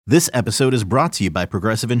This episode is brought to you by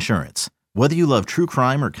Progressive Insurance. Whether you love true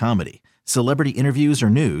crime or comedy, celebrity interviews or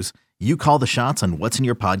news, you call the shots on what's in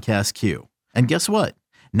your podcast queue. And guess what?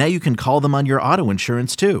 Now you can call them on your auto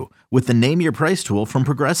insurance too with the Name Your Price tool from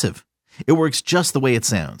Progressive. It works just the way it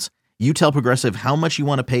sounds. You tell Progressive how much you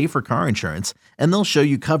want to pay for car insurance, and they'll show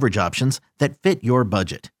you coverage options that fit your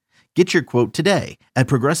budget. Get your quote today at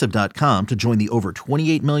Progressive.com to join the over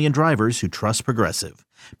 28 million drivers who trust Progressive.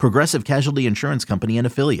 Progressive Casualty Insurance Company and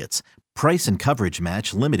Affiliates. Price and coverage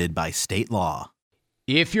match limited by state law.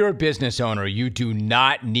 If you're a business owner, you do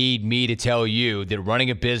not need me to tell you that running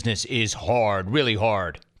a business is hard, really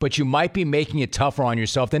hard. But you might be making it tougher on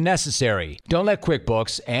yourself than necessary. Don't let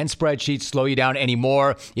QuickBooks and spreadsheets slow you down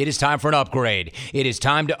anymore. It is time for an upgrade. It is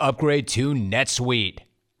time to upgrade to NetSuite.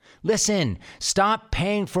 Listen, stop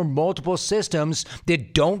paying for multiple systems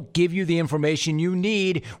that don't give you the information you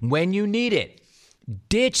need when you need it.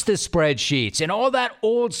 Ditch the spreadsheets and all that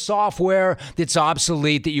old software that's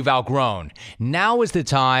obsolete that you've outgrown. Now is the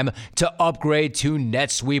time to upgrade to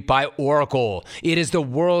NetSuite by Oracle. It is the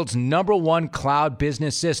world's #1 cloud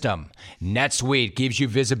business system. NetSuite gives you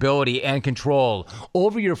visibility and control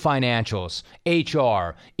over your financials,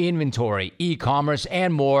 HR, inventory, e-commerce,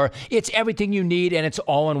 and more. It's everything you need, and it's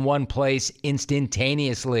all in one place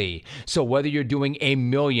instantaneously. So whether you're doing $1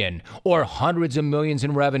 million or hundreds of millions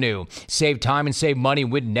in revenue, save time and save money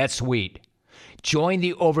with NetSuite. Join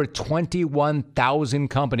the over 21,000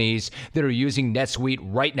 companies that are using NetSuite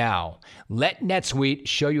right now. Let NetSuite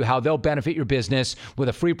show you how they'll benefit your business with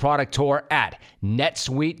a free product tour at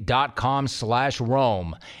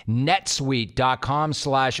netsuite.com/Rome.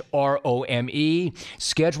 netsuite.com/ROME.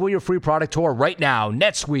 Schedule your free product tour right now.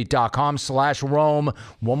 netsuite.com/Rome.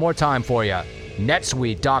 One more time for you.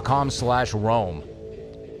 netsuite.com/Rome.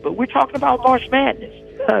 But we're talking about March Madness.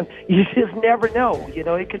 You just never know. You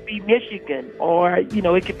know, it could be Michigan or, you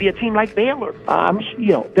know, it could be a team like Baylor.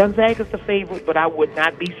 Gonzaga's the favorite, but I would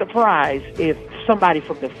not be surprised if somebody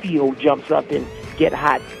from the field jumps up and get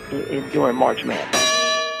hot during March Madness.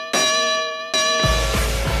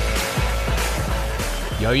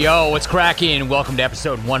 Yo, what's cracking? Welcome to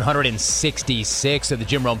episode 166 of the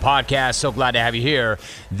Jim Rome Podcast. So glad to have you here.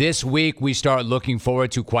 This week, we start looking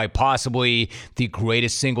forward to quite possibly the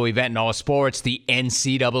greatest single event in all sports, the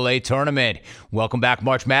NCAA tournament. Welcome back,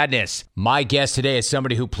 March Madness. My guest today is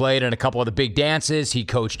somebody who played in a couple of the big dances. He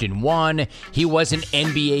coached in one. He was an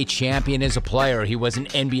NBA champion as a player. He was an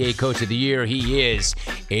NBA Coach of the Year. He is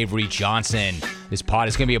Avery Johnson. This pod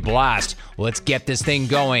is going to be a blast. Let's get this thing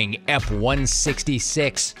going.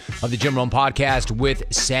 F166 of the Jim Rome Podcast with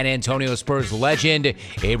San Antonio Spurs legend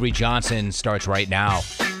Avery Johnson starts right now.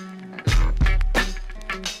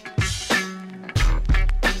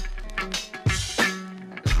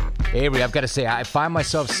 Avery, I've got to say, I find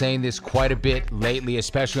myself saying this quite a bit lately,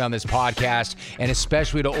 especially on this podcast, and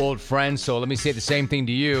especially to old friends, so let me say the same thing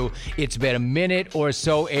to you. It's been a minute or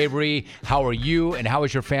so, Avery. How are you and how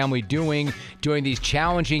is your family doing during these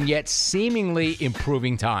challenging yet seemingly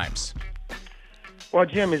improving times? Well,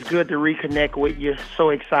 Jim, it's good to reconnect with you.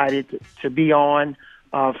 So excited to be on.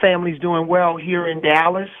 Family's doing well here in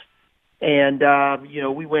Dallas, and,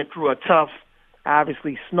 we went through a tough,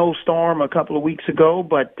 obviously, snowstorm a couple of weeks ago,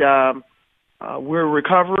 but we're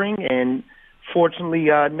recovering, and fortunately,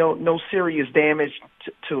 no serious damage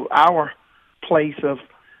to our place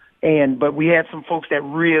but we had some folks that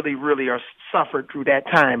really are suffered through that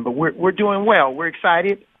time. But we're doing well. We're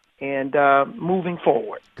excited and moving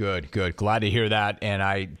forward. Good. Glad to hear that, and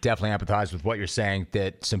I definitely empathize with what you're saying,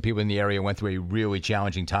 that some people in the area went through a really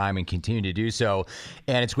challenging time and continue to do so,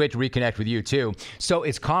 and it's great to reconnect with you, too. So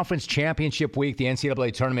it's Conference Championship Week. The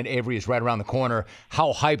NCAA tournament, Avery, is right around the corner.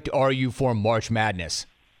 How hyped are you for March Madness?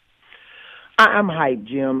 I'm hyped,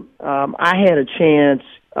 Jim. I had a chance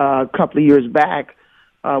a couple of years back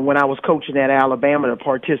when I was coaching at Alabama to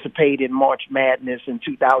participate in March Madness in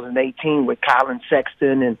 2018 with Colin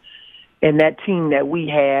Sexton and that team that we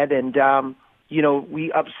had. And,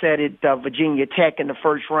 we upset Virginia Tech in the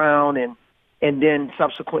first round and then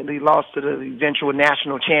subsequently lost to the eventual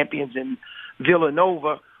national champions in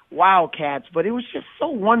Villanova Wildcats. But it was just so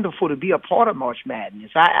wonderful to be a part of March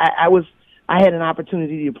Madness. I had an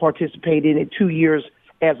opportunity to participate in it 2 years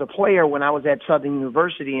as a player when I was at Southern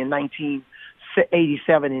University in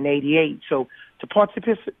 1987 and 88. So to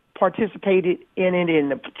participate in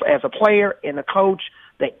it as a player and a coach,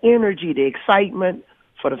 the energy, the excitement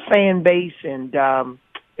for the fan base, and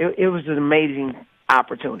it was an amazing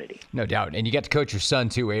opportunity. No doubt. And you got to coach your son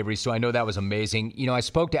too, Avery, so I know that was amazing. You know, I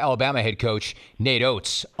spoke to Alabama head coach Nate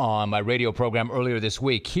Oates on my radio program earlier this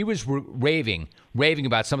week. He was raving raving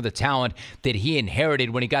about some of the talent that he inherited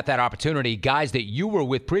when he got that opportunity, guys that you were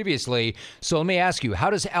with previously. So let me ask you, how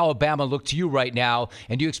does Alabama look to you right now,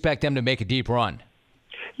 and do you expect them to make a deep run?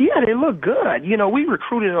 Yeah, they look good. We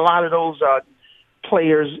recruited a lot of those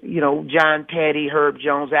players, John Petty, Herb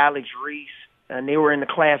Jones, Alex Reese, and they were in the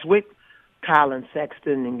class with Colin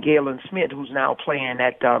Sexton and Galen Smith, who's now playing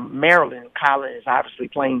at Maryland. Colin is obviously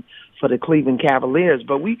playing for the Cleveland Cavaliers.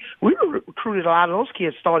 But we recruited a lot of those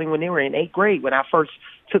kids starting when they were in 8th grade when I first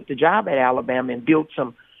took the job at Alabama and built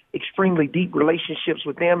some extremely deep relationships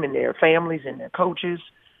with them and their families and their coaches.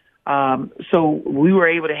 So we were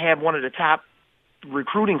able to have one of the top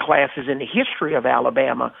recruiting classes in the history of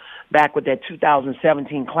Alabama back with that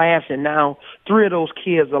 2017 class. And now 3 of those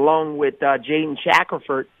kids, along with Jaden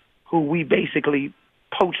Shackelford, who we basically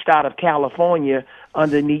poached out of California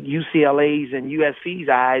underneath UCLA's and USC's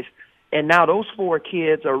eyes. And now those 4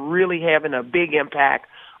 kids are really having a big impact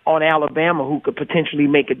on Alabama, who could potentially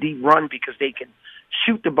make a deep run because they can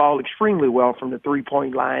shoot the ball extremely well from the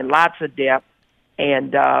three-point line, lots of depth.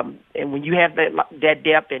 And when you have that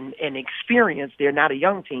depth and experience, they're not a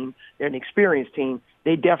young team, they're an experienced team.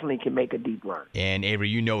 They definitely can make a deep run. And,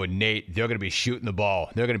 Avery, with Nate, they're going to be shooting the ball.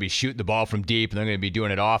 They're going to be shooting the ball from deep, and they're going to be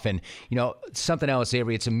doing it often. Something else,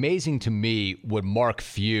 Avery, it's amazing to me what Mark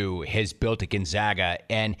Few has built at Gonzaga.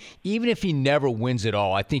 And even if he never wins it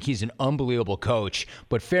all, I think he's an unbelievable coach.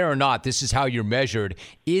 But fair or not, this is how you're measured.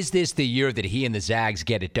 Is this the year that he and the Zags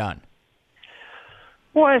get it done?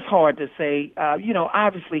 Well, it's hard to say.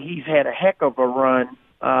 Obviously he's had a heck of a run.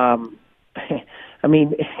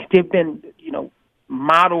 They've been,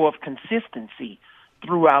 model of consistency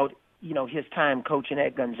throughout, his time coaching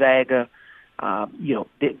at Gonzaga.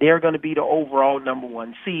 They're going to be the overall number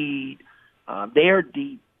 1 seed. They're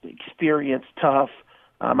deep, experienced, tough.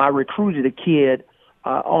 I recruited a kid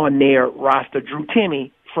on their roster, Drew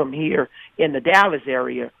Timme, from here in the Dallas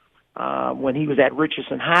area when he was at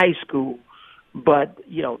Richardson High School. But,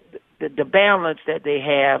 the balance that they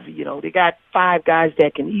have, they got 5 guys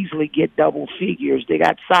that can easily get double figures. They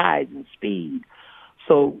got size and speed.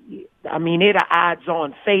 So, they're the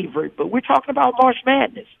odds-on favorite, but we're talking about March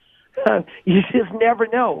Madness. You just never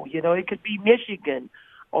know. It could be Michigan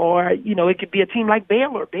or, it could be a team like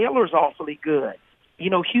Baylor. Baylor's awfully good.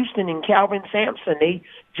 Houston and Calvin Sampson, they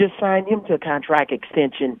just signed him to a contract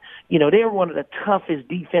extension. They're one of the toughest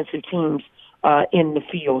defensive teams in the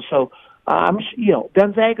field. So,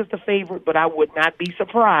 Gonzaga's the favorite, but I would not be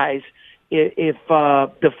surprised if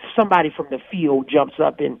somebody from the field jumps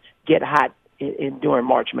up and get hot during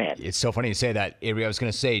March Madness. It's so funny you say that, Avery. I was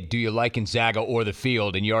going to say, do you like Gonzaga or the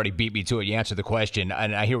field? And you already beat me to it. You answered the question,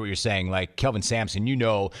 and I hear what you're saying. Like Kelvin Sampson,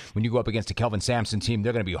 when you go up against a Kelvin Sampson team,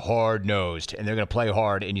 they're going to be hard-nosed, and they're going to play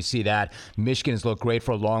hard, and you see that. Michigan has looked great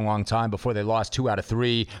for a long, long time before they lost 2 out of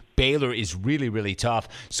 3. Baylor is really, really tough.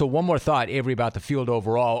 So one more thought, Avery, about the field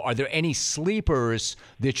overall. Are there any sleepers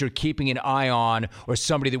that you're keeping an eye on or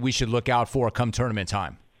somebody that we should look out for come tournament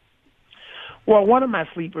time? Well, one of my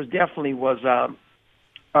sleepers definitely was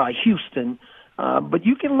Houston. But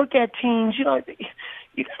you can look at teams, you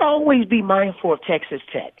can always be mindful of Texas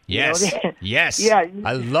Tech. Yes, yes. Yeah.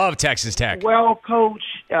 I love Texas Tech. Well coached,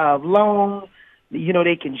 long,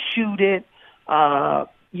 they can shoot it.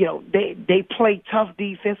 They play tough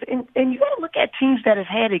defense. And you got to look at teams that have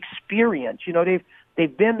had experience.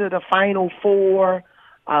 They've been to the Final Four.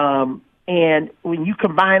 And when you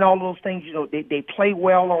combine all those things, they play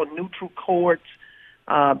well on neutral courts.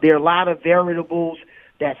 There are a lot of variables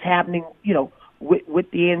that's happening,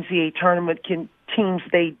 with the NCAA tournament. Can teams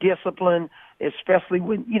stay disciplined, especially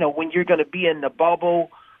when you're going to be in the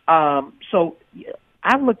bubble? So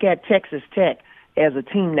I look at Texas Tech as a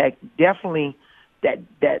team that definitely that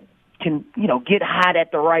can, get hot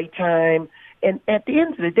at the right time. And at the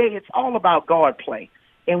end of the day, it's all about guard play.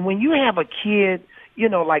 And when you have a kid,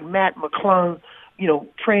 like Matt McClung,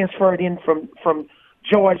 transferred in from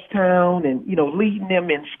Georgetown and, leading them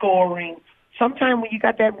in scoring. Sometimes when you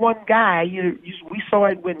got that one guy, we saw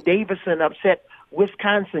it when Davison upset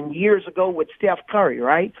Wisconsin years ago with Steph Curry,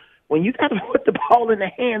 right? When you got to put the ball in the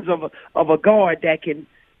hands of a guard that can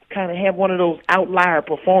kind of have one of those outlier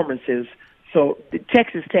performances. So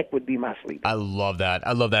Texas Tech would be my sleeper. I love that.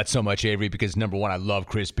 I love that so much, Avery, because number one, I love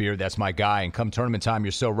Chris Beard. That's my guy. And come tournament time,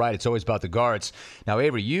 you're so right. It's always about the guards. Now,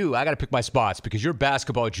 Avery, I got to pick my spots because your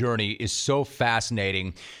basketball journey is so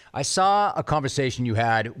fascinating. I saw a conversation you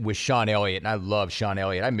had with Sean Elliott, and I love Sean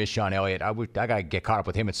Elliott. I miss Sean Elliott. I got to get caught up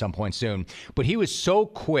with him at some point soon. But he was so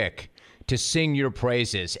quick to sing your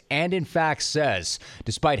praises, and in fact says,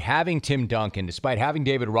 despite having Tim Duncan, despite having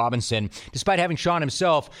David Robinson, despite having Sean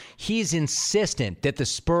himself, he's insistent that the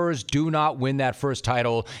Spurs do not win that first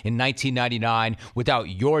title in 1999 without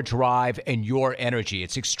your drive and your energy.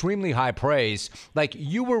 It's extremely high praise. Like,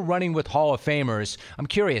 you were running with Hall of Famers. I'm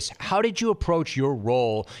curious, how did you approach your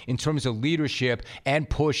role in terms of leadership and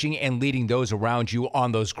pushing and leading those around you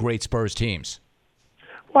on those great Spurs teams?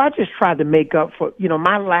 Well, I just tried to make up for,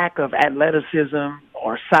 my lack of athleticism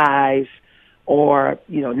or size or,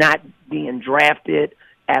 not being drafted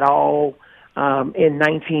at all in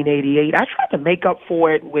 1988. I tried to make up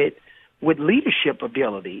for it with leadership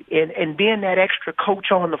ability and being that extra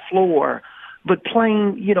coach on the floor, but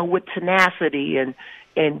playing, with tenacity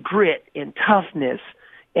and grit and toughness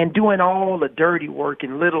and doing all the dirty work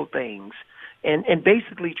and little things and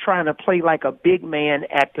basically trying to play like a big man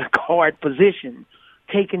at the guard position,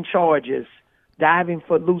 taking charges, diving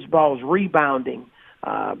for loose balls, rebounding,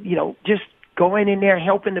 just going in there,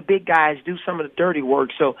 helping the big guys do some of the dirty work.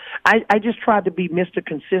 So I just tried to be Mr.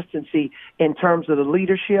 Consistency in terms of the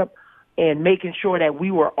leadership and making sure that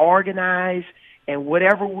we were organized and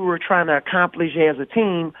whatever we were trying to accomplish as a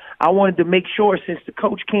team, I wanted to make sure since the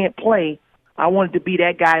coach can't play, I wanted to be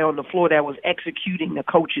that guy on the floor that was executing the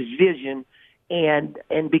coach's vision. And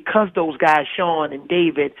because those guys, Sean and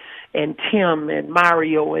David and Tim and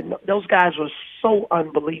Mario, and those guys were so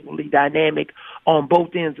unbelievably dynamic on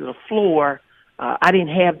both ends of the floor, I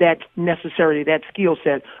didn't have that necessarily that skill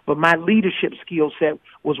set, but my leadership skill set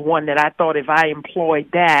was one that I thought if I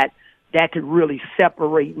employed that could really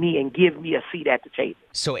separate me and give me a seat at the table.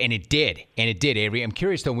 So, and it did, Avery. I'm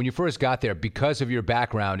curious, though, when you first got there, because of your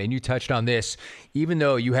background, and you touched on this, even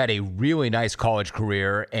though you had a really nice college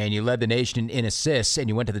career and you led the nation in assists and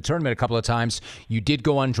you went to the tournament a couple of times, you did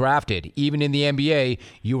go undrafted. Even in the NBA,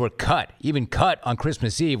 you were cut on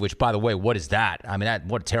Christmas Eve, which, by the way, what is that? I mean,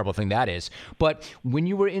 what a terrible thing that is. But when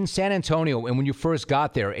you were in San Antonio and when you first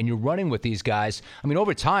got there and you're running with these guys, I mean,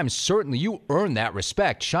 over time, certainly you earned that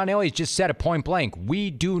respect. Sean Elliott just said it point blank,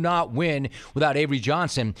 we do not win without Avery Johnson.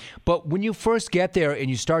 But when you first get there and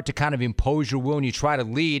you start to kind of impose your will and you try to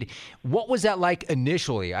lead, what was that like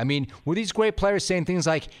initially? I mean, were these great players saying things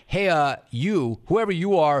like, hey, you, whoever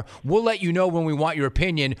you are, we'll let you know when we want your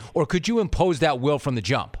opinion, or could you impose that will from the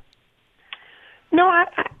jump? No,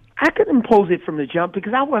 I could impose it from the jump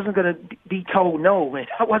because I wasn't going to be told no. And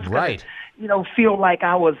I wasn't going to, feel like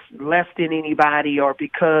I was less than anybody or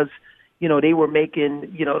because they were making,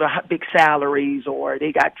 the big salaries or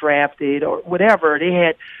they got drafted or whatever. They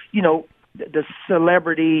had, the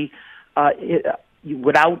celebrity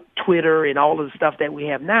without Twitter and all of the stuff that we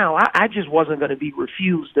have now. I just wasn't going to be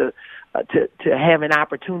refused to have an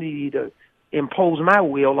opportunity to impose my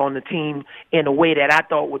will on the team in a way that I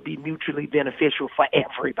thought would be mutually beneficial for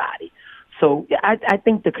everybody. So I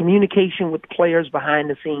think the communication with the players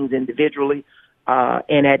behind the scenes individually,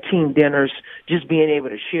 and at team dinners, just being able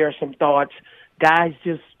to share some thoughts. Guys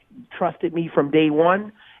just trusted me from day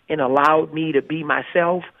one and allowed me to be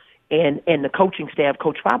myself. And the coaching staff,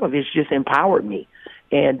 Coach Popovich, just empowered me.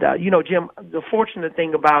 And, Jim, the fortunate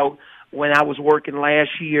thing about when I was working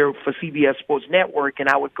last year for CBS Sports Network and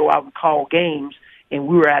I would go out and call games and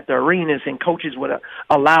we were at the arenas and coaches would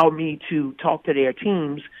allow me to talk to their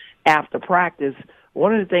teams after practice,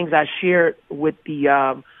 one of the things I shared with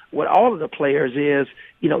with all of the players is,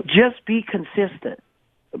 just be consistent.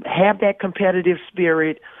 Have that competitive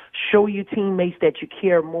spirit. Show your teammates that you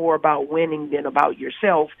care more about winning than about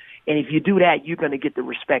yourself. And if you do that, you're going to get the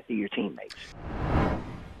respect of your teammates.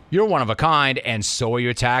 You're one of a kind, and so are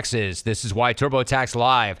your taxes. This is why TurboTax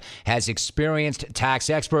Live has experienced tax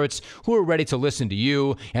experts who are ready to listen to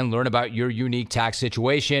you and learn about your unique tax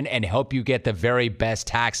situation and help you get the very best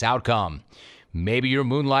tax outcome. Maybe you're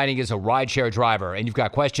moonlighting as a rideshare driver and you've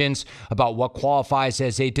got questions about what qualifies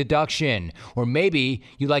as a deduction. Or maybe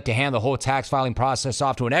you'd like to hand the whole tax filing process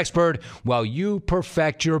off to an expert while you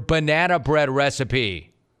perfect your banana bread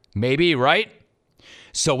recipe. Maybe, right?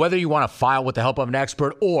 So whether you want to file with the help of an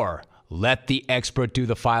expert or let the expert do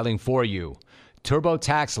the filing for you,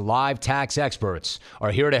 TurboTax Live tax experts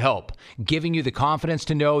are here to help, giving you the confidence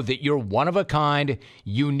to know that your one-of-a-kind,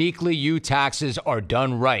 uniquely you taxes are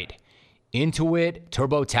done right. Intuit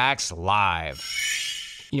TurboTax Live.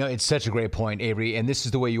 It's such a great point, Avery, and this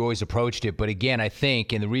is the way you always approached it. But again, I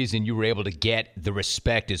think, and the reason you were able to get the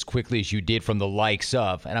respect as quickly as you did from the likes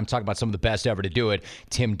of, and I'm talking about some of the best ever to do it,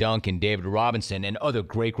 Tim Duncan, David Robinson, and other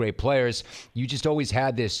great, great players, you just always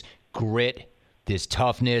had this grit, this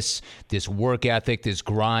toughness, this work ethic, this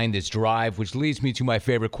grind, this drive, which leads me to my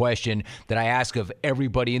favorite question that I ask of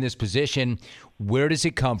everybody in this position. Where does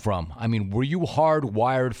it come from? I mean, were you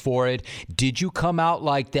hardwired for it? Did you come out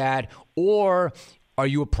like that? Or are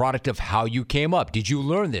you a product of how you came up? Did you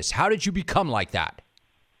learn this? How did you become like that?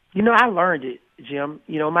 I learned it, Jim.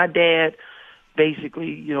 My dad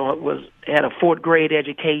basically, had a fourth grade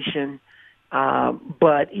education,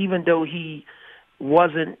 but even though he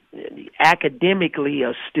wasn't academically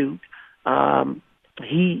astute,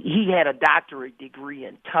 he had a doctorate degree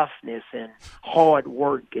in toughness and hard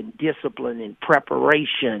work and discipline and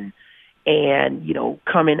preparation, and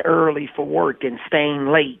coming early for work and staying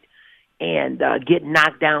late, and getting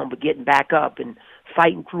knocked down but getting back up and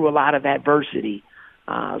fighting through a lot of adversity.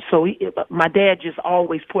 So my dad just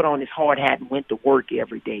always put on his hard hat and went to work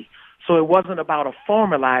every day. So it wasn't about a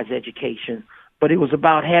formalized education, but it was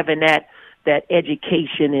about having that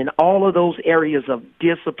education in all of those areas of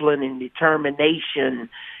discipline and determination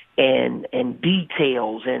and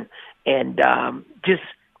details and just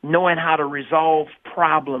knowing how to resolve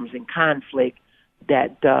problems and conflict.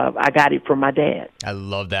 That I got it from my dad. I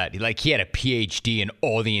love that. Like, he had a PhD in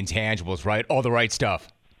all the intangibles, right? All the right stuff.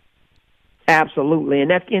 Absolutely,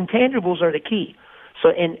 and that intangibles are the key. So,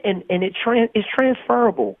 and it's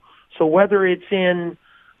transferable. So whether it's in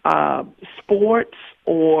sports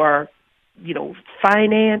or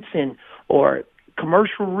finance or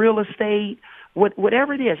commercial real estate,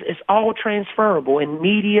 whatever it is, it's all transferable. In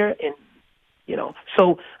media, and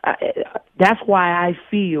so that's why I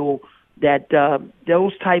feel that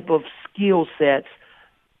those type of skill sets,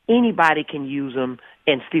 anybody can use them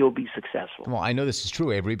and still be successful. Well, I know this is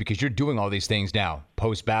true, Avery, because you're doing all these things now.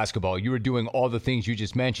 Post-basketball, you were doing all the things you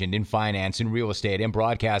just mentioned in finance, in real estate, in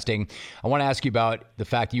broadcasting. I want to ask you about the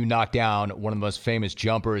fact that you knocked down one of the most famous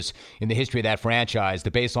jumpers in the history of that franchise, the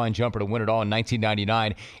baseline jumper to win it all in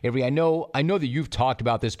 1999. Avery, I know that you've talked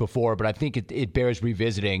about this before, but I think it bears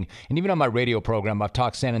revisiting. And even on my radio program, I've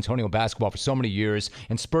talked San Antonio basketball for so many years,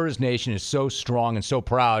 and Spurs Nation is so strong and so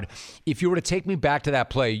proud. If you were to take me back to that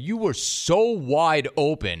play, you were so wide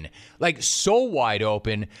open, like so wide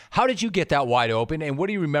open. How did you get that wide open, and what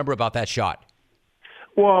do you remember about that shot?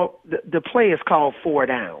 Well, the play is called 4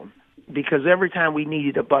 down because every time we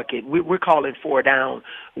needed a bucket, we're calling 4 down.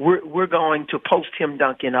 We're going to post him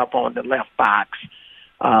dunking up on the left box.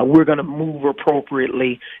 We're going to move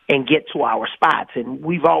appropriately and get to our spots. And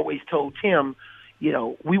we've always told Tim,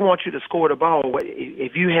 we want you to score the ball.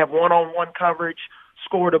 If you have one-on-one coverage,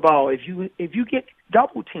 score the ball. If you get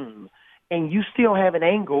double teamed and you still have an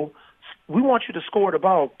angle, we want you to score the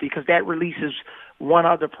ball because that releases one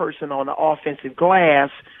other person on the offensive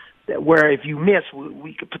glass where if you miss,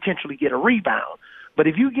 we could potentially get a rebound. But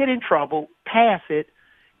if you get in trouble, pass it,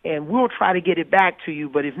 and we'll try to get it back to you.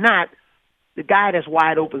 But if not, the guy that's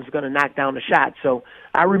wide open is going to knock down the shot. So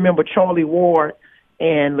I remember Charlie Ward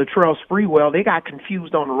and Latrell Sprewell, they got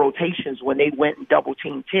confused on the rotations when they went and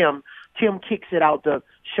double-teamed Tim. Tim kicks it out to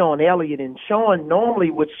Sean Elliott, and Sean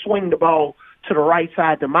normally would swing the ball to the right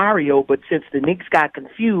side to Mario, but since the Knicks got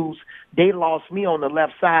confused, they lost me on the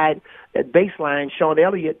left side at baseline. Sean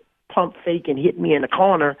Elliott pump fake and hit me in the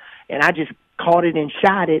corner, and I just caught it and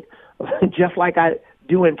shot it just like I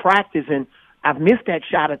do in practice. And I've missed that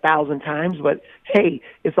shot 1,000 times, but hey,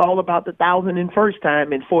 it's all about the 1,001st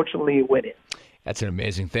time, and fortunately it went in. That's an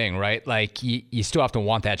amazing thing, right? Like, you still have to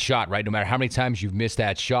want that shot, right? No matter how many times you've missed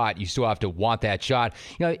that shot, you still have to want that shot.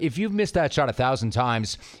 If you've missed that shot 1,000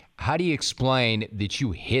 times, how do you explain that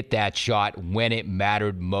you hit that shot when it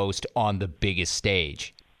mattered most on the biggest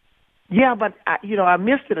stage? Yeah, but I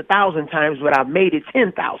missed it 1,000 times, but I made it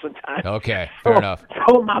 10,000 times. Okay, fair enough.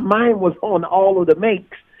 So my mind was on all of the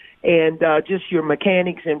makes and just your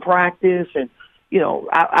mechanics in practice. And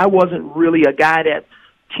I wasn't really a guy that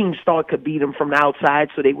teams thought could beat them from the outside,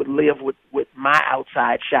 so they would live with my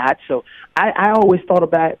outside shot. So I always thought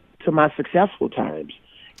about to my successful times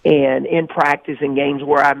and in practice and games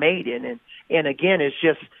where I made it. And again, it's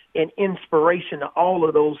just an inspiration to all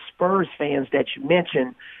of those Spurs fans that you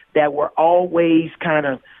mentioned that were always kind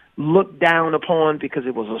of looked down upon because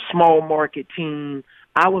it was a small market team.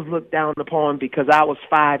 I was looked down upon because I was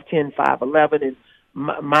 5'10", 5'11", and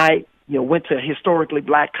my went to a historically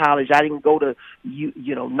black college. I didn't go to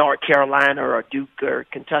North Carolina or Duke or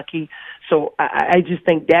Kentucky. So I just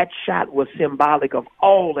think that shot was symbolic of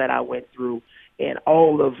all that I went through and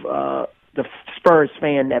all of the Spurs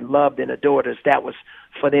fan that loved and adored us. That was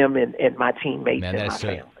for them and my teammates and my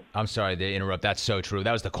family. I'm sorry to interrupt. That's so true.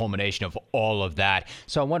 That was the culmination of all of that.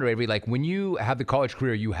 So I wonder, Avery, like when you have the college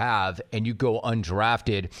career you have and you go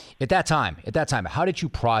undrafted, at that time, how did you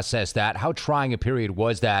process that? How trying a period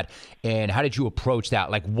was that? And how did you approach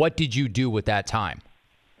that? Like, what did you do with that time?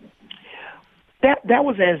 That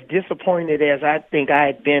was as disappointed as I think I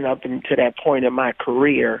had been up until that point in my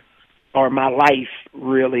career or my life,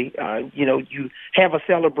 really. You have a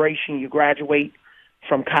celebration, you graduate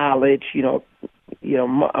from college,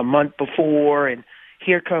 a month before, and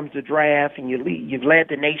here comes the draft, and you've led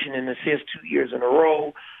the nation in assists 2 years in a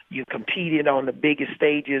row. You competed on the biggest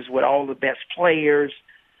stages with all the best players,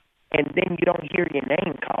 and then you don't hear your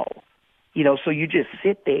name called. So you just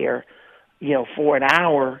sit there, for an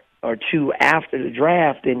hour or two after the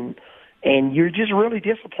draft, and you're just really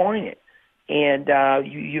disappointed. And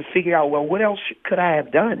you figure out, well, what else could I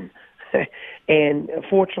have done? And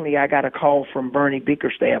fortunately, I got a call from Bernie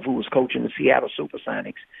Bickerstaff, who was coaching the Seattle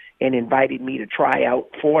Supersonics, and invited me to try out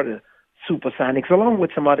for the Supersonics, along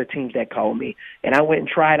with some other teams that called me. And I went and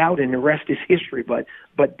tried out, and the rest is history. But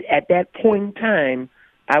at that point in time,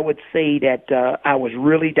 I would say that I was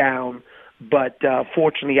really down. But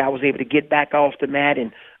fortunately, I was able to get back off the mat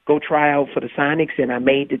and go try out for the Sonics, and I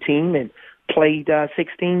made the team and played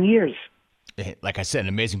 16 years. Like I said, an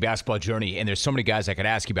amazing basketball journey, and there's so many guys I could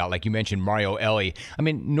ask you about. Like you mentioned, Mario Elie. I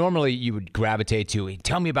mean, normally you would gravitate to,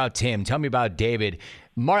 tell me about Tim, tell me about David.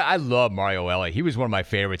 I love Mario Elie. He was one of my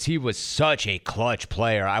favorites. He was such a clutch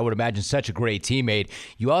player. I would imagine such a great teammate.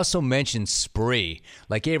 You also mentioned Spree.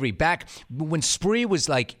 Like Avery, back when Spree was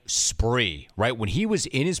like Spree, right? When he was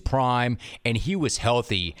in his prime and he was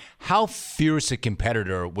healthy, how fierce a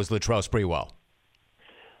competitor was Latrell Sprewell?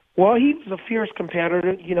 Well, he was a fierce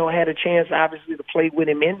competitor. I had a chance, obviously, to play with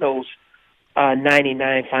him in those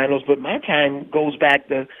 99 finals. But my time goes back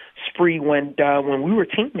to Spree when we were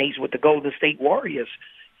teammates with the Golden State Warriors.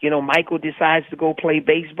 Michael decides to go play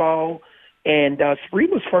baseball, and Spree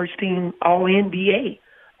was first team All-NBA,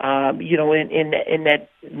 in that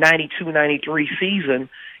 92-93 season.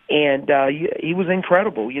 And he was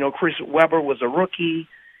incredible. Chris Webber was a rookie,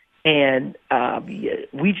 and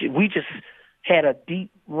we just had a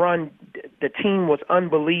deep run. The team was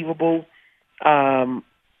unbelievable. And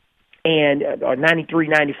 93,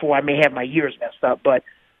 94, I may have my years messed up, but,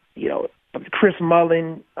 Chris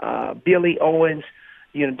Mullen, Billy Owens,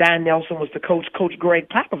 Don Nelson was the coach. Coach Greg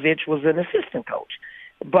Popovich was an assistant coach.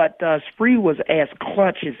 But Spree was as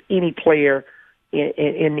clutch as any player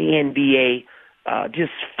in the NBA,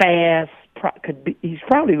 just fast. He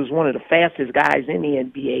probably was one of the fastest guys in the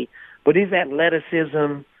NBA, but his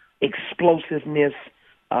athleticism, explosiveness,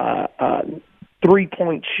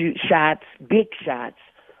 three-point shots, big shots.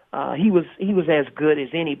 He was as good as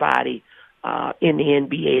anybody in the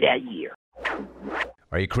NBA that year.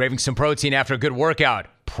 Are you craving some protein after a good workout?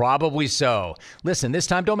 Probably so. Listen, this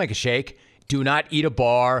time don't make a shake. Do not eat a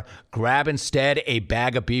bar. Grab instead a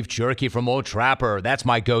bag of beef jerky from Old Trapper. That's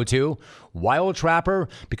my go-to. Why Old Trapper?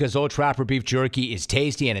 Because Old Trapper beef jerky is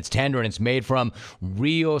tasty and it's tender and it's made from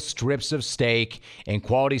real strips of steak and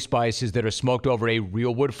quality spices that are smoked over a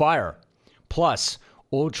real wood fire. Plus,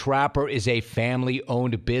 Old Trapper is a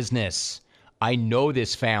family-owned business. I know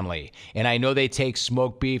this family, and I know they take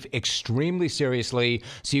smoked beef extremely seriously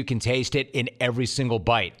so you can taste it in every single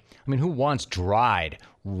bite. I mean, who wants dried,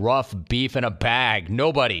 rough beef in a bag?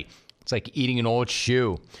 Nobody. It's like eating an old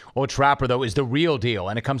shoe. Old Trapper, though, is the real deal,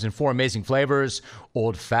 and it comes in 4 amazing flavors: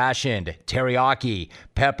 old-fashioned, teriyaki,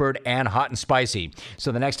 peppered, and hot and spicy.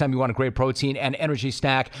 So the next time you want a great protein and energy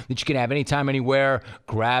snack that you can have anytime, anywhere,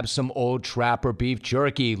 grab some Old Trapper beef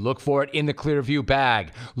jerky. Look for it in the Clearview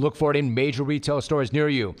bag. Look for it in major retail stores near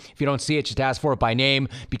you. If you don't see it, just ask for it by name,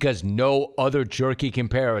 because no other jerky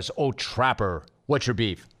compares. Old Trapper. What's your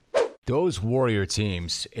beef? Those Warrior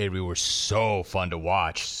teams, Avery, were so fun to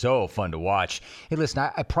watch. So fun to watch. Hey, listen,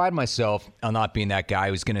 I pride myself on not being that guy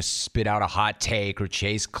who's going to spit out a hot take or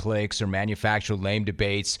chase clicks or manufacture lame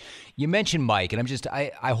debates. You mentioned Mike, and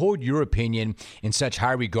I hold your opinion in such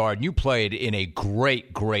high regard. You played in a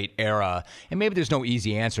great, great era. And maybe there's no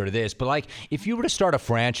easy answer to this, but like if you were to start a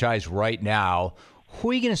franchise right now, who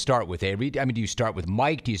are you going to start with, Avery? I mean, do you start with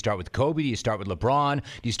Mike? Do you start with Kobe? Do you start with LeBron? Do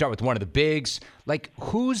you start with one of the bigs? Like,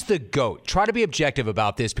 who's the GOAT? Try to be objective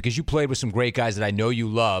about this because you played with some great guys that I know you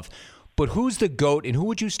love. But who's the GOAT, and who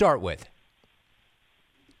would you start with?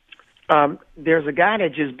 There's a guy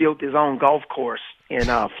that just built his own golf course in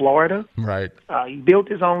Florida. Right. He built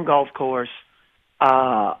his own golf course.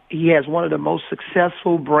 He has one of the most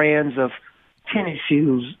successful brands of tennis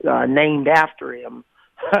shoes named after him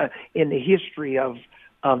in the history of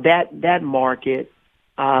that market.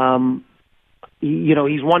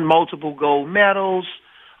 He's won multiple gold medals.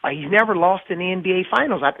 He's never lost in the NBA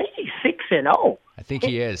Finals. I think he's 6-0. I think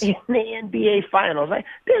he is. In the NBA Finals.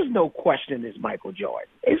 There's no question it's Michael Jordan.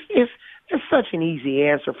 It's such an easy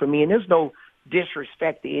answer for me, and there's no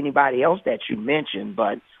disrespect to anybody else that you mentioned,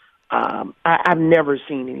 but I've never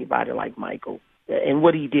seen anybody like Michael. And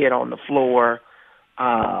what he did on the floor,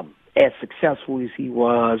 as successful as he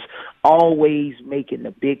was, always making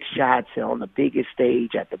the big shots on the biggest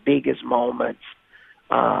stage at the biggest moments.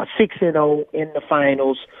 6-0 in the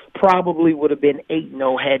finals, probably would have been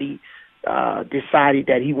 8-0 had he decided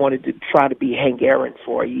that he wanted to try to be Hank Aaron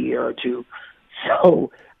for a year or two.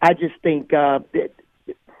 So I just think that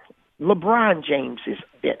LeBron James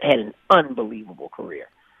had an unbelievable career.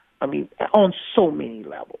 I mean, on so many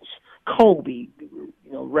levels. Kobe,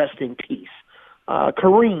 rest in peace.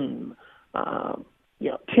 Kareem,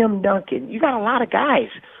 Tim Duncan. You got a lot of guys,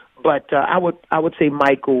 but I would say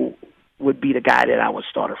Michael would be the guy that I would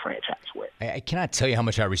start a franchise with. I cannot tell you how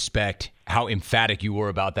much I respect how emphatic you were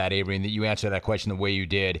about that, Avery, and that you answered that question the way you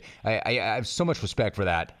did. I have so much respect for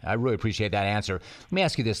that. I really appreciate that answer. Let me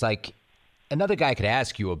ask you this, another guy I could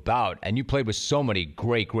ask you about, and you played with so many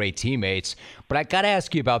great, great teammates, but I got to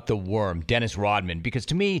ask you about the worm, Dennis Rodman, because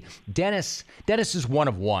to me, Dennis is one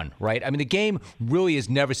of one, right? I mean, the game really has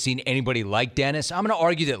never seen anybody like Dennis. I'm going to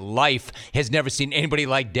argue that life has never seen anybody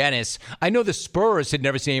like Dennis. I know the Spurs had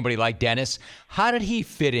never seen anybody like Dennis. How did he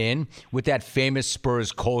fit in with that famous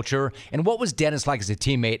Spurs culture, and what was Dennis like as a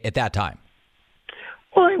teammate at that time?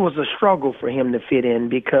 Well, it was a struggle for him to fit in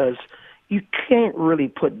because you can't really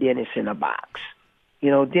put Dennis in a box.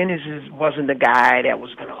 Dennis wasn't the guy that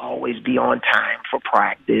was going to always be on time for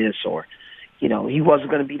practice, or, he wasn't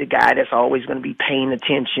going to be the guy that's always going to be paying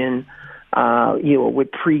attention, with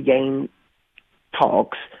pregame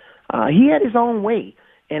talks. He had his own way.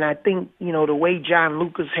 And I think, the way John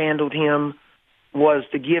Lucas handled him was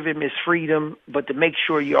to give him his freedom, but to make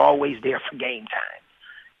sure you're always there for game time.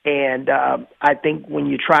 And I think when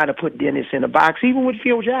you try to put Dennis in a box, even with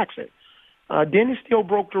Phil Jackson, Dennis still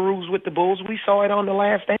broke the rules with the Bulls. We saw it on The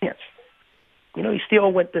Last Dance. He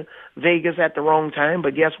still went to Vegas at the wrong time,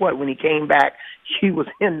 but guess what? When he came back, he was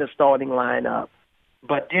in the starting lineup.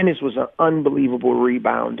 But Dennis was an unbelievable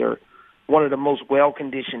rebounder, one of the most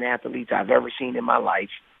well-conditioned athletes I've ever seen in my life.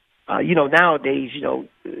 Nowadays,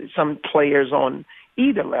 some players on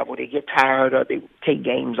either level, they get tired or they take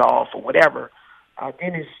games off or whatever.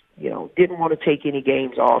 Dennis, didn't want to take any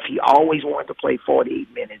games off. He always wanted to play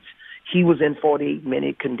 48 minutes. He was in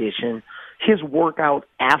 48-minute condition. His workout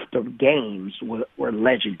after games were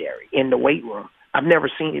legendary in the weight room. I've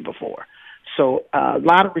never seen it before. So a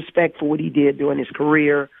lot of respect for what he did during his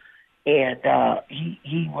career, and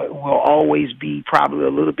he will always be probably a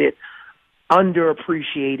little bit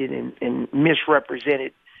underappreciated and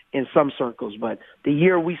misrepresented in some circles. But the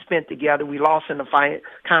year we spent together, we lost in the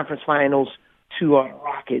conference finals to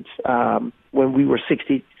Rockets when we were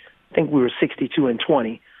 60. I think we were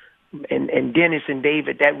 62-20. And Dennis and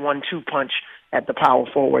David, that 1-2 punch at the power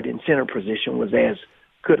forward and center position was as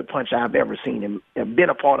good a punch I've ever seen and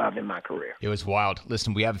been a part of in my career. It was wild.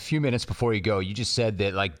 Listen, we have a few minutes before you go. You just said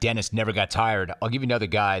that Dennis never got tired. I'll give you another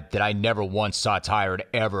guy that I never once saw tired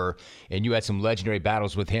ever, and you had some legendary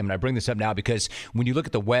battles with him. And I bring this up now because when you look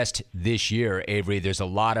at the West this year, Avery, there's a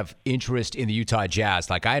lot of interest in the Utah Jazz.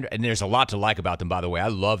 And there's a lot to like about them, by the way. I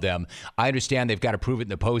love them. I understand they've got to prove it in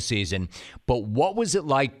the postseason. But what was it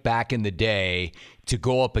like back in the day to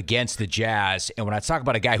go up against the Jazz? And when I talk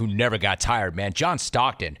about a guy who never got tired, man, John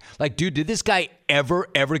Stockton. Dude, did this guy ever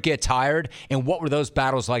get tired? And what were those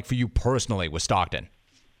battles like for you personally with Stockton?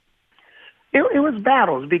 It was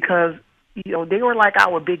battles because, they were like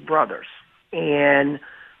our big brothers. And,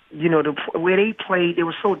 the way they played, they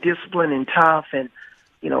were so disciplined and tough, and,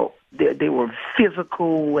 they were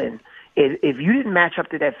physical. And if you didn't match up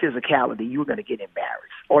to that physicality, you were going to get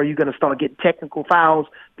embarrassed. Or you're going to start getting technical fouls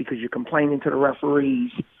because you're complaining to the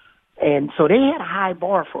referees. And so they had a high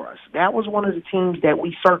bar for us. That was one of the teams that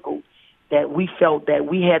we circled, that we felt that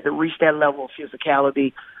we had to reach that level of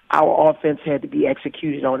physicality. Our offense had to be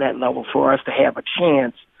executed on that level for us to have a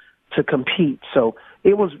chance to compete. So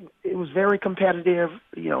it was very competitive.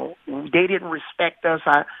 They didn't respect us,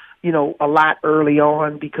 a lot early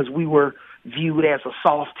on because we were viewed as a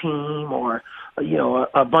soft team or,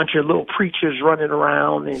 a bunch of little preachers running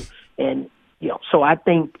around. And so I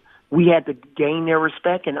think we had to gain their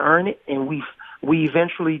respect and earn it, and we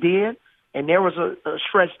eventually did. And there was a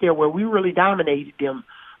stretch there where we really dominated them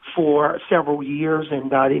for several years, and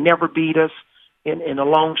they never beat us in a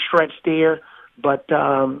long stretch there. But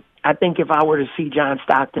I think if I were to see John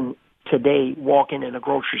Stockton today walking in a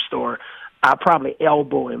grocery store, I'd probably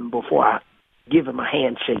elbow him before I give him a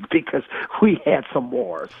handshake because we had some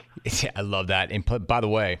wars. I love that. And by the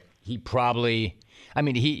way, he'd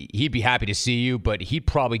be happy to see you, but he'd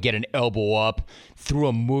probably get an elbow up through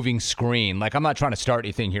a moving screen. Like, I'm not trying to start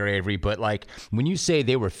anything here, Avery, but like when you say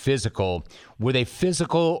they were physical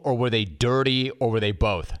or were they dirty or were they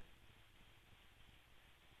both?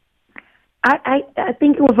 I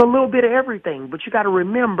think it was a little bit of everything, but you got to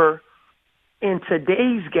remember in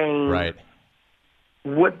today's game, right,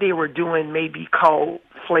 what they were doing may be called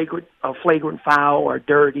a flagrant foul or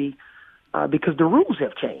dirty because the rules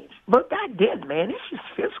have changed. But back then, man, it's just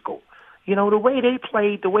physical. You know, the way they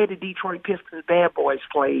played, the way the Detroit Pistons bad boys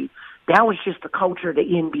played, that was just the culture of the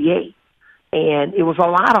NBA. And it was a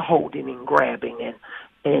lot of holding and grabbing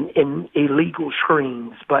and illegal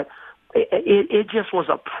screens. But it just was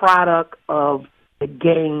a product of the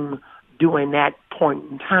game during that point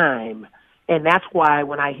in time. And that's why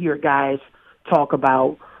when I hear guys talk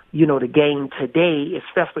about, you know, the game today,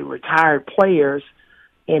 especially retired players,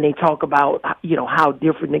 and they talk about, you know, how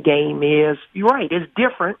different the game is. You're right, it's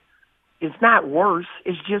different. It's not worse.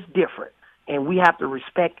 It's just different. And we have to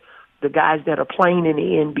respect the guys that are playing in the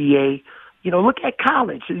NBA. You know, look at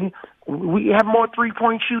college. We have more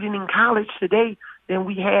three-point shooting in college today than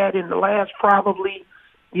we had in the last probably,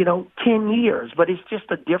 10 years. But it's just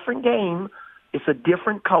a different game. It's a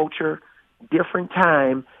different culture, different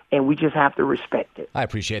time, and we just have to respect it. I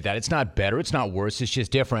appreciate that. It's not better. It's not worse. It's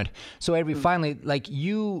just different. So, Avery, finally, like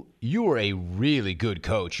you were a really good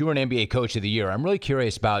coach. You were an NBA Coach of the Year. I'm really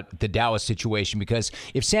curious about the Dallas situation because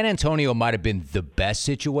if San Antonio might have been the best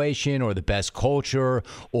situation or the best culture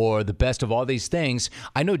or the best of all these things,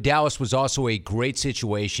 I know Dallas was also a great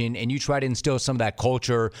situation, and you tried to instill some of that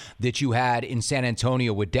culture that you had in San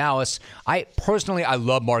Antonio with Dallas. I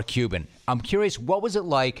love Mark Cuban. I'm curious, what was it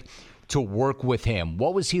like to work with him?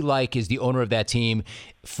 What was he like as the owner of that team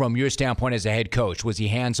from your standpoint as a head coach? Was he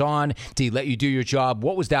hands-on? Did he let you do your job?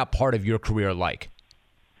 What was that part of your career like?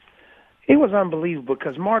 It was unbelievable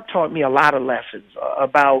because Mark taught me a lot of lessons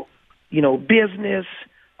about, business,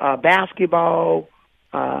 basketball,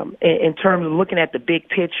 in terms of looking at the big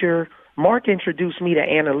picture. Mark introduced me to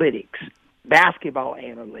analytics, basketball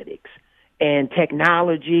analytics, and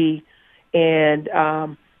technology. And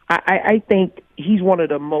I think he's one of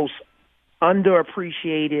the most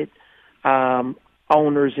underappreciated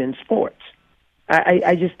owners in sports.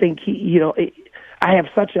 I just think I have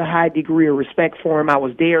such a high degree of respect for him. I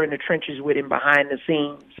was there in the trenches with him behind the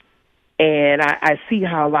scenes, and I see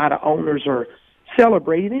how a lot of owners are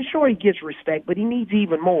celebrated. And sure, he gets respect, but he needs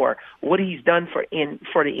even more what he's done for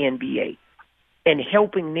the NBA and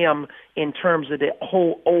helping them in terms of the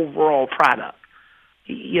whole overall product.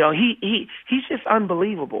 He's just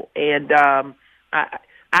unbelievable, and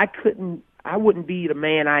I wouldn't be the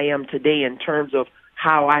man I am today in terms of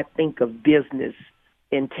how I think of business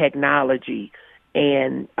and technology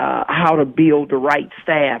and how to build the right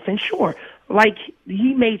staff. And sure, like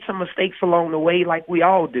he made some mistakes along the way, like we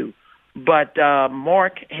all do. But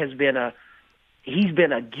Mark has been a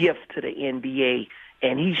gift to the NBA,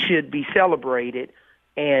 and he should be celebrated.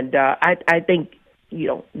 And I think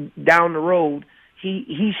down the road,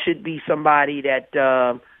 he should be somebody that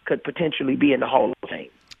could potentially be in the Hall of Fame.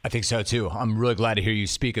 I think so, too. I'm really glad to hear you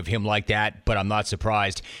speak of him like that, but I'm not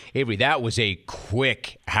surprised. Avery, that was a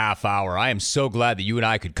quick half hour. I am so glad that you and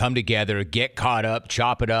I could come together, get caught up,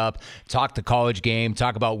 chop it up, talk the college game,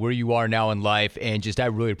 talk about where you are now in life, and I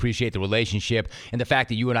really appreciate the relationship and the fact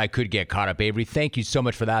that you and I could get caught up. Avery, thank you so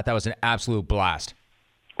much for that. That was an absolute blast.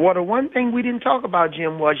 Well, the one thing we didn't talk about,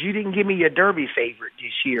 Jim, was you didn't give me your Derby favorite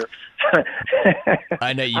this year.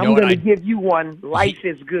 I know. I'm going to give you one. Life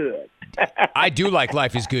is Good. I do like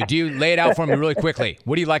Life is Good. Do you lay it out for me really quickly?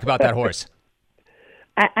 What do you like about that horse?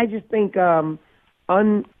 I just think,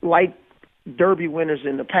 unlike Derby winners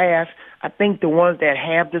in the past, I think the ones that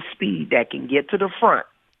have the speed that can get to the front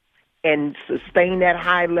and sustain that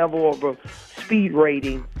high level of a speed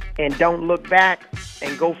rating and don't look back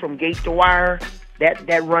and go from gate to wire,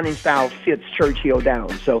 that running style fits Churchill down.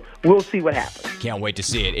 So we'll see what happens. Can't wait to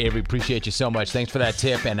see it. Avery, appreciate you so much. Thanks for that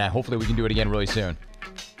tip, and hopefully we can do it again really soon.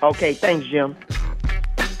 Okay, thanks, Jim.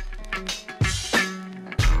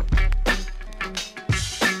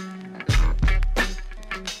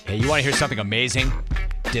 Hey, you want to hear something amazing?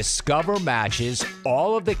 Discover matches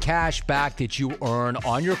all of the cash back that you earn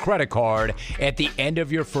on your credit card at the end of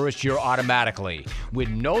your first year automatically, with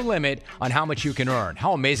no limit on how much you can earn.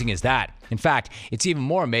 How amazing is that? In fact, it's even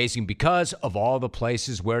more amazing because of all the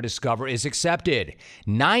places where Discover is accepted.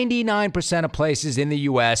 99% of places in the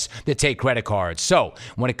U.S. that take credit cards. So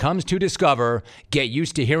when it comes to Discover, get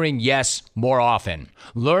used to hearing yes more often.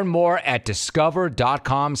 Learn more at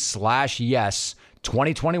discover.com/yes.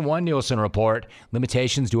 2021 Nielsen Report.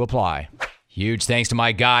 Limitations do apply. Huge thanks to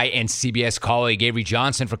my guy and CBS colleague Avery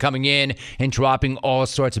Johnson for coming in and dropping all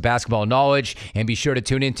sorts of basketball knowledge. And be sure to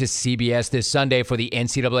tune in to CBS this Sunday for the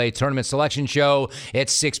NCAA Tournament Selection Show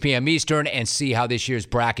at 6 p.m. Eastern and see how this year's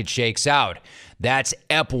bracket shakes out. That's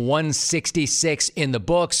EP 166 in the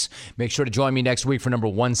books. Make sure to join me next week for number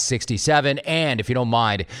 167. And if you don't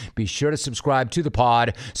mind, be sure to subscribe to the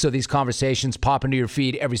pod so these conversations pop into your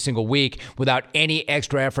feed every single week without any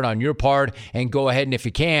extra effort on your part. And go ahead and, if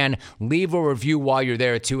you can, leave a review while you're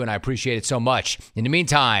there too, and I appreciate it so much. In the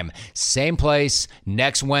meantime, same place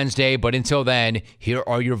next Wednesday, but until then, here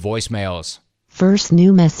are your voicemails. First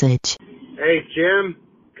new message. Hey, Jim,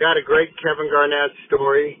 got a great Kevin Garnett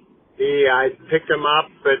story. I picked him up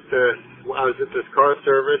I was at this car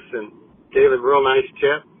service and gave a real nice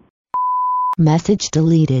tip. Message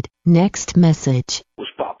deleted. Next message. Was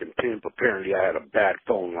popping pimp. Apparently I had a bad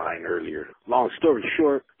phone line earlier. Long story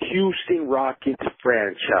short, Houston Rockets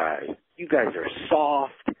franchise. You guys are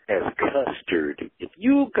soft as custard. If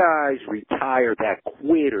you guys retire that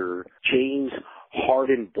quitter, James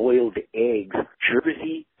Harden-boiled eggs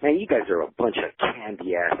jersey, man, you guys are a bunch of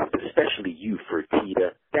candy asses, especially you,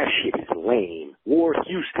 Fertitta. That shit is lame. Or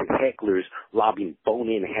Houston hecklers lobbing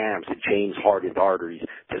bone-in hams at James Harden's arteries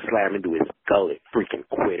to slam into his gullet, freaking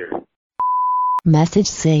quitter. Message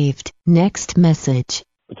saved. Next message.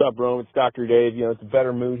 What's up, bro? It's Dr. Dave. It's a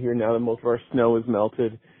better mood here now that most of our snow is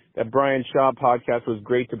melted. That Brian Shaw podcast was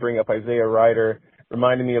great to bring up Isaiah Ryder.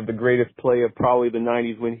 Reminded me of the greatest play of probably the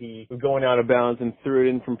 90s when he was going out of bounds and threw it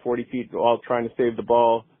in from 40 feet while trying to save the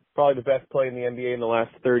ball. Probably the best play in the NBA in the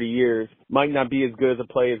last 30 years. Might not be as good as a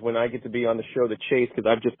play as when I get to be on the show The Chase, because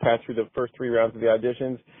I've just passed through the first 3 rounds of the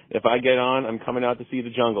auditions. If I get on, I'm coming out to see the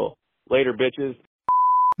jungle. Later, bitches.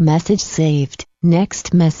 Message saved.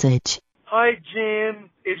 Next message. Hi, Jim.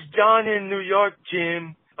 It's John in New York,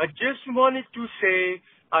 Jim. I just wanted to say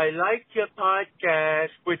I like your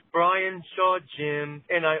podcast with Brian Shaw, Jim,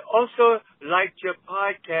 and I also liked your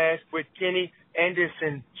podcast with Kenny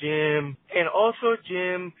Anderson, Jim. And also,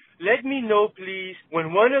 Jim, let me know, please,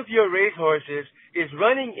 when one of your racehorses is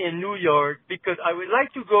running in New York, because I would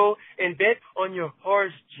like to go and bet on your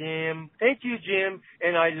horse, Jim. Thank you, Jim,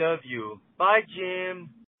 and I love you. Bye, Jim.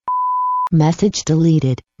 Message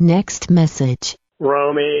deleted. Next message.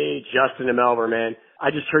 Romy, Justin and Melbourne, man. I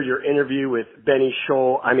just heard your interview with Benny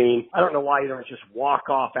Scholl. I mean, I don't know why you don't just walk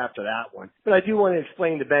off after that one. But I do want to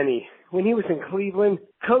explain to Benny, when he was in Cleveland,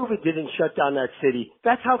 COVID didn't shut down that city.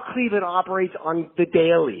 That's how Cleveland operates on the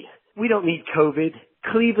daily. We don't need COVID.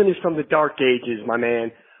 Cleveland is from the dark ages, my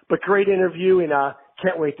man. But great interview, and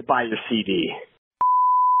can't wait to buy your CD.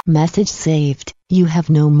 Message saved. You have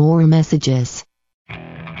no more messages.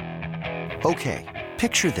 Okay,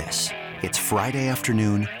 picture this. It's Friday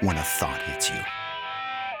afternoon when a thought hits you.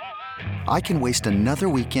 I can waste another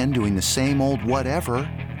weekend doing the same old whatever,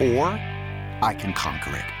 or I can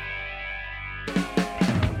conquer it.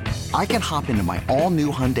 I can hop into my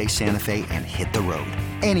all-new Hyundai Santa Fe and hit the road.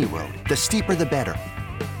 Any road. The steeper, the better.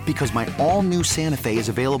 Because my all-new Santa Fe is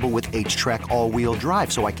available with H-Track all-wheel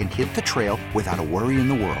drive, so I can hit the trail without a worry in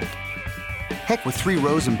the world. Heck, with 3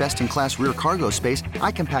 rows and best-in-class rear cargo space,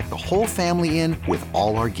 I can pack the whole family in with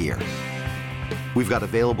all our gear. We've got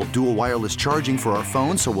available dual wireless charging for our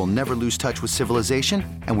phones, so we'll never lose touch with civilization,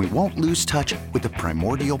 and we won't lose touch with the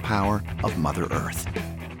primordial power of Mother Earth.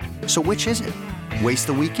 So which is it? Waste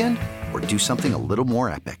the weekend or do something a little more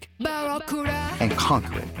epic? And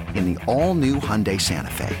conquer it in the all-new Hyundai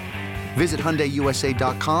Santa Fe. Visit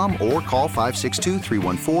HyundaiUSA.com or call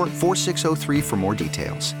 562-314-4603 for more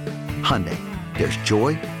details. Hyundai, there's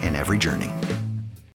joy in every journey.